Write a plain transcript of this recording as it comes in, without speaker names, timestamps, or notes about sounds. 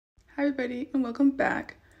Hi everybody and welcome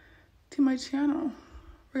back to my channel.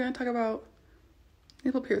 We're going to talk about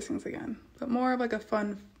nipple piercings again, but more of like a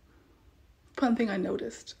fun thing I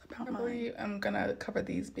noticed about mine. I'm going to cover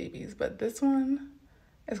these babies, but this one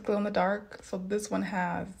is glow in the dark. So this one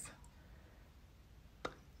has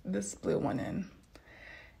this blue one in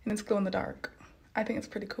and it's glow in the dark. I think it's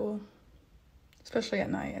pretty cool, especially at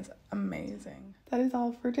night. It's amazing. That is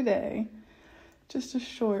all for today. Just a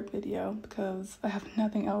short video because I have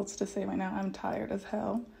nothing else to say right now. I'm tired as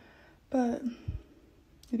hell. But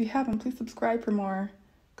if you haven't, please subscribe for more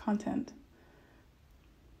content.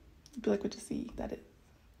 If you like what you see, that is.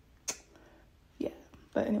 Yeah.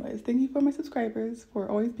 But anyways, thank you for my subscribers for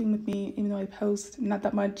always being with me, even though I post not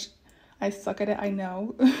that much. I suck at it, I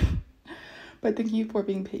know. But thank you for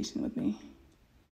being patient with me.